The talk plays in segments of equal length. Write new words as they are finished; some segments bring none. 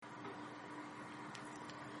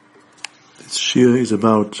This shir is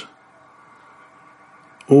about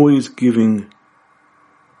always giving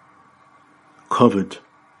kavod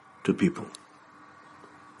to people.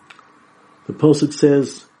 The Pasuk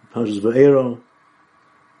says, Parashos Vaera,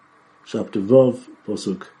 chapter Vav,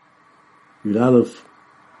 Pasuk Yud Aleph,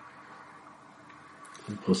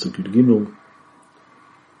 Pasuk Yud Gimel,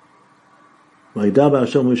 Vayidaber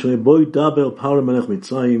Hashem Moshe, Boi daber Paro melech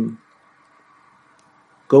Mitzrayim,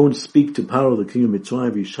 go and speak to Paro, the king of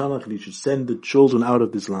Mitzrayim, Yishalach, and he should send the children out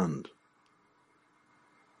of this land.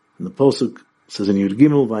 And the Pasuk says in Yud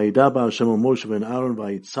Gimel, Vayidaber Hashem Moshe ben Aaron,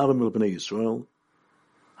 Vayitzavim el bnei Yisrael.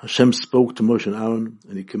 Hashem spoke to Moshe and Aaron,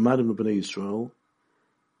 and he commanded him bnei Yisrael.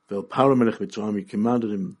 Vel Paro melech Mitzrayim, he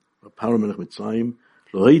commanded him, Paro melech Mitzrayim,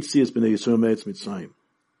 Lo hitzi es bnei Yisrael me'etz Mitzrayim.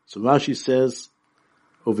 So Rashi says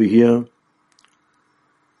over here,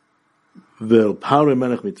 Vel Paro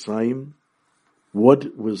melech Mitzrayim,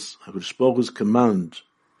 what was HaKadosh Baruch Hu's command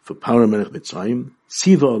for Paro melech Mitzrayim?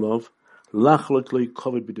 Siva olav, lachlot lo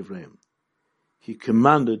kavod b'divreim. He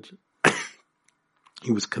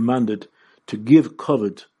was commanded to give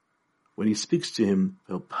kavod when he speaks to him,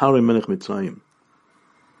 Vel Paro melech Mitzrayim.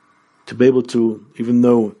 To be able to, even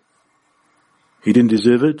though he didn't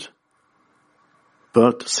deserve it,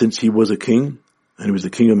 but since he was a king, and he was the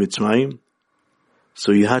king of Mitzrayim,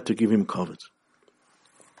 so you had to give him kavod.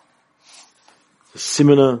 A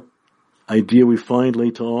similar idea we find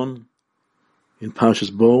later on in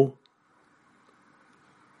Parashos Bo,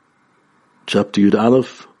 chapter Yud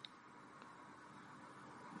Aleph,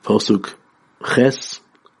 Pasuk Ches,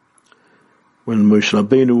 when Moshe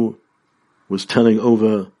Rabbeinu was telling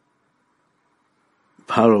over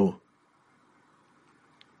Paro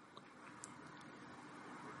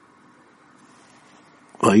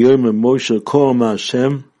Vayom Moshe Kol Ma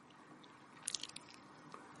Hashem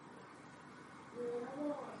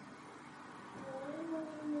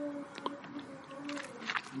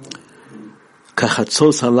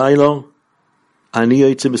Kachatzos Halayla Ani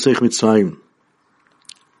Yotze B'Seich Mitzrayim.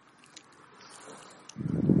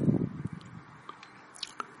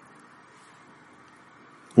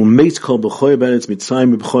 Umeit Kol B'Choy Beretz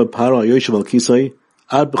Mitzrayim B'Choy Paro Hayoshev Al Kisai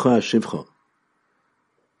Ad B'Choy Hashivcha.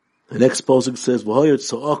 The next pasuk says, "V'hoyot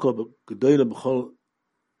tza'aka b'gedola b'chol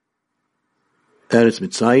Eretz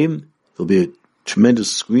Mitzrayim." There'll be a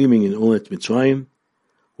tremendous screaming in all Eretz Mitzrayim.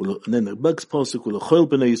 And then the next pasuk, "V'lechol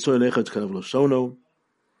b'nei Yisrael echad kanav l'shono."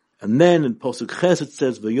 And then in pasuk Ches it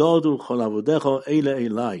says, "V'yadu chol avodecha eile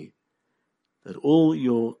elai," that all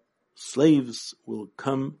your slaves will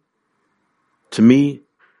come to me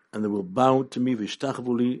and they will bow to me, v'ishtachvu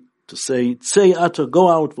li, to say, "Tzei ata, go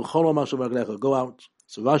out, v'chol ha'mashav raglecha, go out."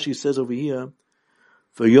 So Rashi says over here,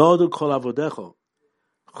 "V'yadu kol avodecha,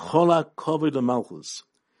 chola kavod l'malchus."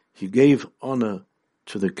 He gave honor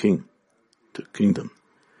to the king, to the kingdom.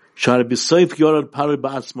 Shar b'soif yorad Paro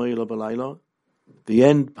ba'atzmo elav b'layla. The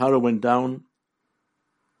end, Paro went down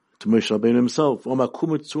to Moshe Rabbeinu himself. Oma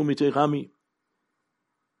kumut tzu miteichami.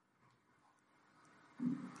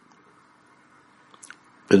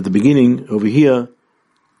 But at the beginning, over here,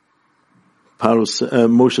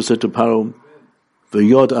 Moshe said to Paro,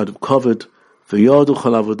 "V'yod out of kavod, v'yodu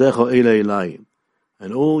chol avodecha eile elai,"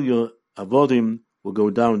 and all your avodim will go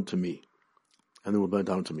down to me, and they will bow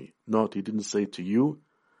down to me. Not, he didn't say to you,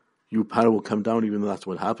 Paro will come down, even though that's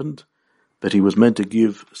what happened, but he was meant to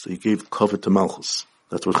give, so he gave kavod to Malchus.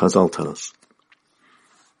 That's what Chazal tell us.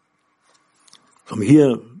 From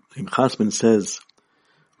here, Ibn Chasman says,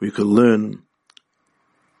 we could learn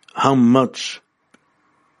how much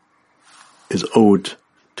is owed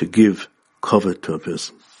to give kavod to a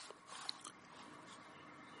person.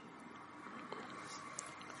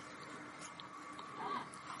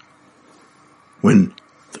 When,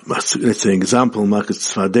 let's say, example, Marcus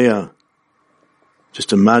Tzfadea,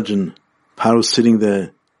 just imagine Paro sitting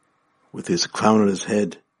there with his crown on his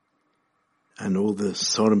head, and all the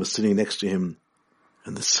Sodom are sitting next to him,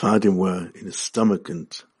 and the Sfadim were in his stomach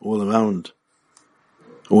and all around.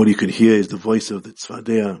 All you could hear is the voice of the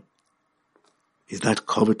Tzfadea. Is that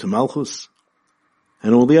kavod to Malchus?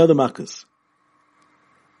 And all the other Makkahs.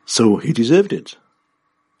 So he deserved it.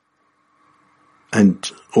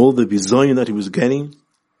 And all the bizoyin that he was getting,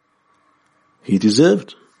 he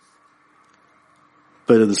deserved.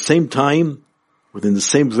 But at the same time, within the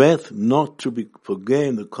same breath, not to be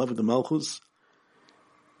forgetting the kavod to Malchus,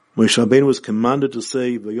 Moshe Rabbeinu was commanded to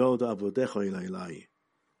say, "V'yod avodecha elai elai,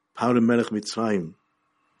 Paro melech Mitzrayim."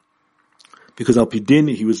 Because al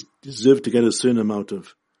pidin, he was deserved to get a certain amount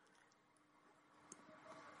of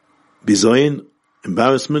bizoyin,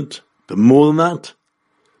 embarrassment, but more than that,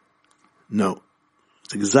 no.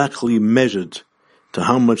 It's exactly measured to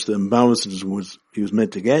how much the embarrassment he was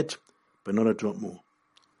meant to get, but not a drop more.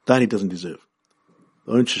 That he doesn't deserve.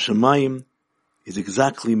 The Oin Shemayim is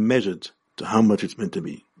exactly measured to how much it's meant to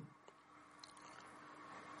be.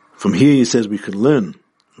 From here he says we could learn,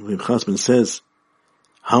 Rabbi Chasman says,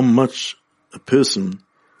 how much a person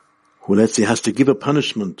who, let's say, has to give a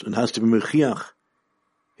punishment and has to be mechiach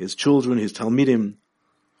his children, his talmidim,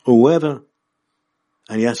 or whoever,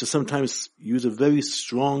 and he has to sometimes use a very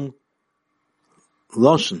strong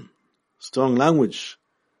lashon, strong language,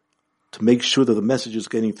 to make sure that the message is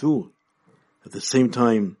getting through. At the same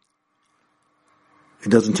time, it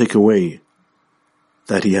doesn't take away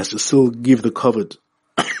that he has to still give the covet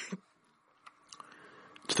to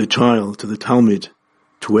the child, to the Talmud,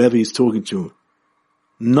 to whoever he's talking to,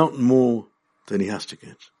 not more than he has to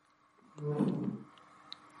get.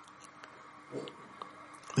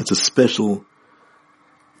 It's a special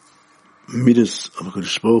midas of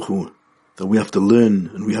HaKadosh Baruch Hu that we have to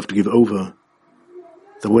learn and we have to give over.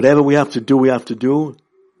 That whatever we have to do, we have to do.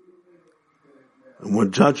 And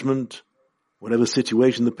what judgment, whatever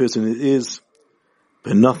situation the person is,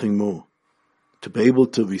 but nothing more. To be able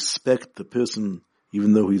to respect the person,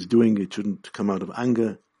 even though he's doing it, shouldn't come out of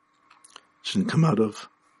anger, shouldn't come out of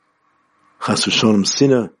chas v'shalom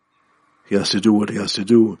sinner. He has to do what he has to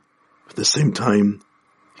do. But at the same time,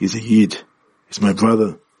 he's a Yid. He's my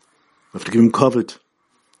brother. I have to give him covet.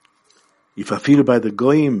 If I feel by the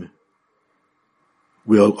goyim,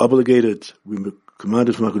 we are obligated, we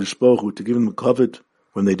commanded from HaKadosh Baruch Hu to give them covet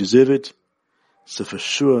when they deserve it. So for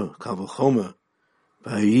sure, kal v'chomer,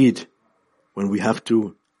 by a Yid, when we have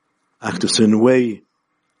to act a certain way,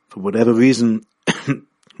 for whatever reason,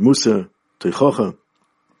 Musa, Teichocha,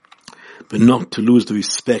 but not to lose the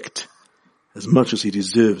respect as much as he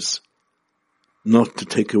deserves, not to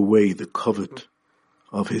take away the covet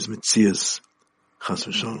of his Metzias, Chas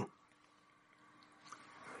v'Shalom.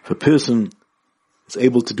 If a person is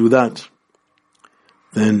able to do that,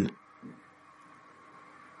 then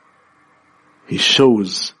he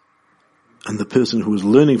shows, and the person who is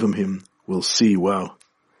learning from him will see, wow,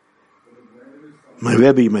 my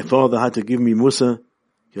Rebbe, my father had to give me Musa,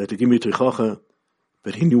 he had to give me Teichocha,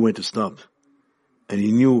 but he knew when to stop. And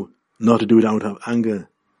he knew not to do it out of anger.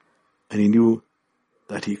 And he knew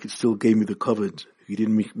that he could still give me the covet. He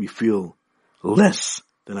didn't make me feel less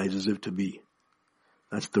than I deserve to be.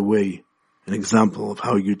 That's the way, an example of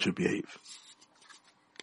how you should behave.